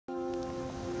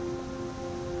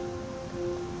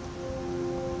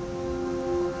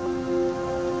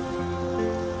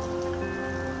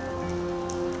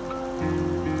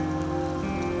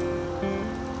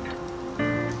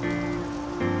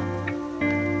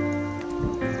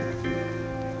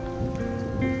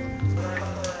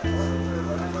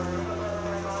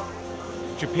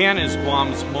Japan is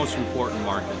Guam's most important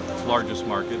market, its largest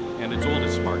market, and its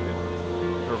oldest market.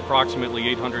 There are approximately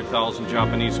 800,000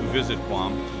 Japanese who visit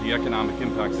Guam. The economic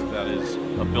impact of that is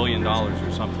 $1 billion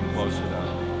or something close to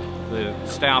that. The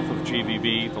staff of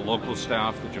GVB, the local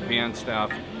staff, the Japan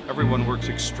staff, everyone works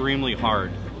extremely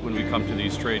hard when we come to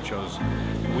these trade shows.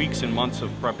 Weeks and months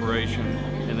of preparation,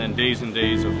 and then days and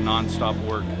days of non-stop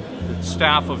work. The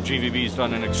staff of GVB has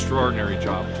done an extraordinary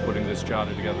job putting this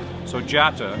JATA together. So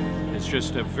JATA is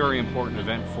just a very important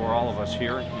event for all of us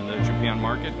here in the Japan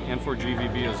market and for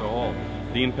GVB as a whole.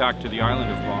 The impact to the island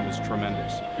of Guam is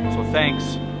tremendous. So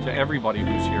thanks to everybody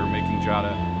who's here making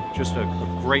JATA just a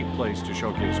great place to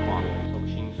showcase Guam.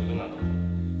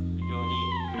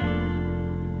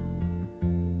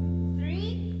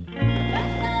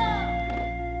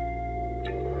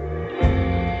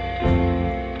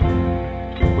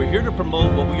 Here to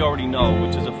promote what we already know,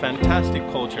 which is a fantastic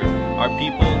culture, our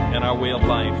people, and our way of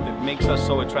life that makes us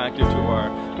so attractive to our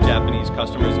Japanese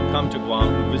customers who come to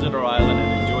Guam, who visit our island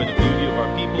and enjoy the beauty of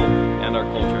our people and our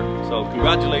culture. So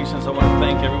congratulations, I want to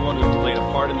thank everyone who's played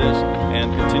a part in this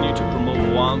and continue to promote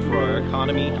Guam for our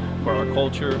economy, for our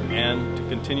culture, and to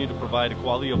continue to provide a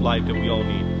quality of life that we all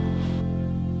need.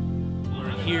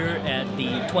 Here at the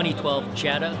 2012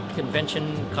 JATA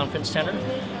Convention Conference Center,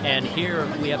 and here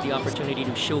we have the opportunity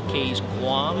to showcase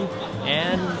Guam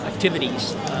and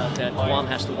activities that Guam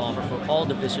has to offer for all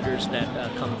the visitors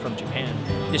that come from Japan.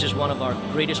 This is one of our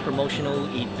greatest promotional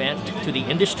event to the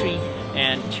industry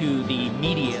and to the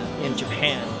media in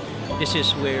Japan. This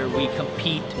is where we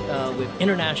compete with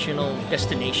international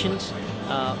destinations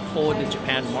for the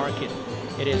Japan market.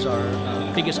 It is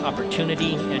our biggest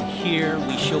opportunity, and here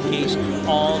we showcase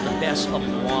all the best of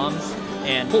Guam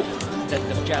and hope that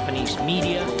the Japanese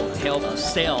media will help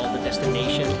sell the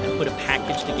destination and put a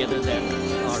package together that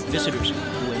our visitors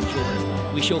will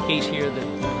enjoy. We showcase here the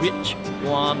rich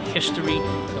Guam history,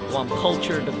 the Guam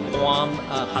culture, the Guam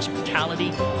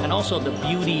hospitality, and also the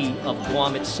beauty of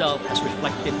Guam itself as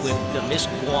reflected with the Miss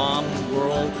Guam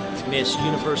World, Miss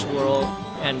Universe World,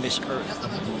 and Miss Earth.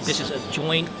 This is a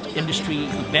joint industry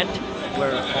event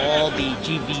where all the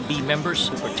GVB members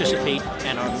who participate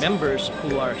and our members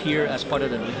who are here as part of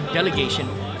the delegation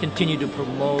continue to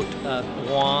promote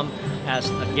Guam as,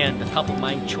 again, the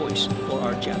top-of-mind choice for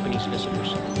our Japanese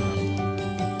visitors.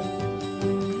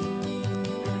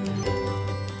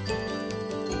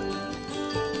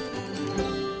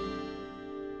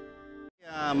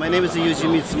 My name is Yuji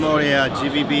Mitsumori,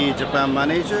 GVB Japan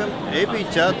manager. Every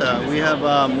JATA, we have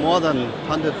more than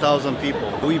 100,000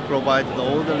 people. We provide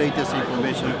all the latest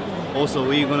information. Also,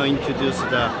 we're going to introduce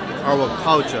our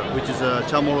culture, which is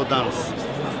chamorro dance.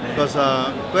 Because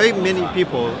very many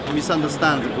people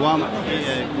misunderstand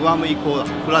Guam equal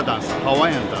hula dance,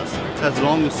 Hawaiian dance. That's a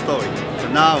long story. So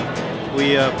now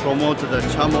we promote the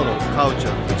chamorro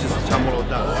culture, which is chamorro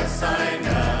dance.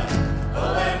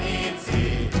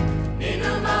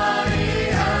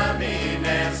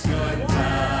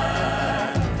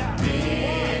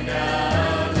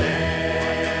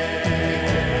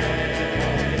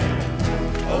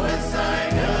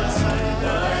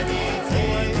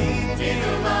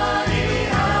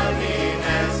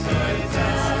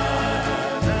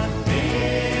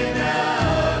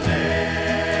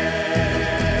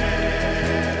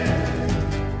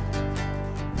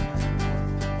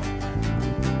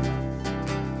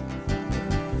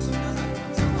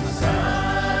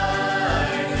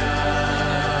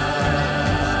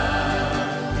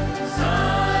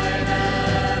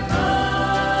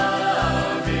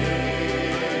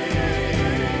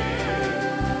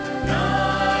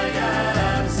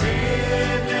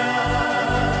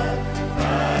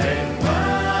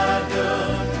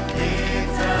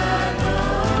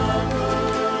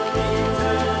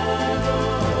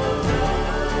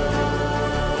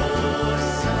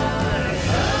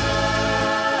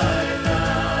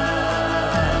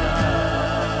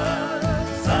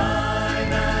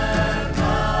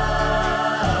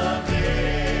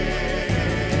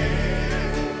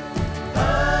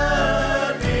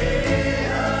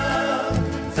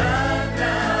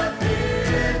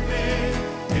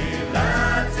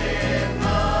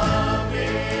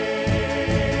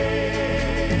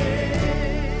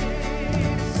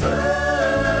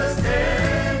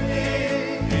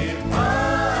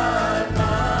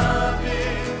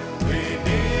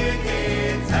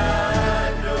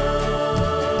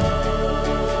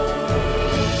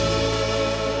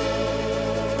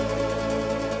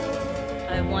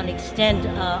 Extend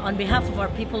on behalf of our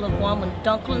people of Guam and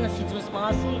Dunkel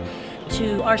and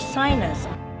to our signers.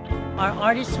 our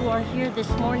artists who are here this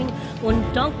morning.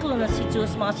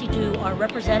 To our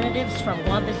representatives from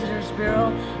Guam Visitors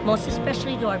Bureau, most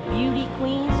especially to our beauty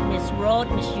queens, Miss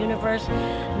World, Miss Universe,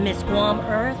 Miss Guam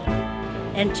Earth,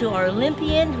 and to our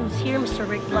Olympian who's here, Mr.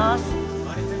 Rick Blas.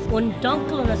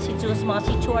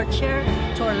 To our chair,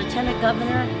 to our Lieutenant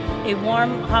Governor, a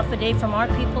warm Håfa Adai from our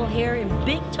people here in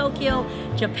Big Tokyo,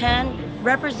 Japan,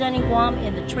 representing Guam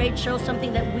in the trade show,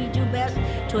 something that we do best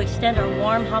to extend our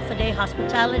warm Håfa Adai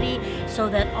hospitality so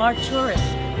that our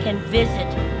tourists can visit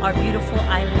our beautiful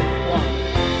island, Guam.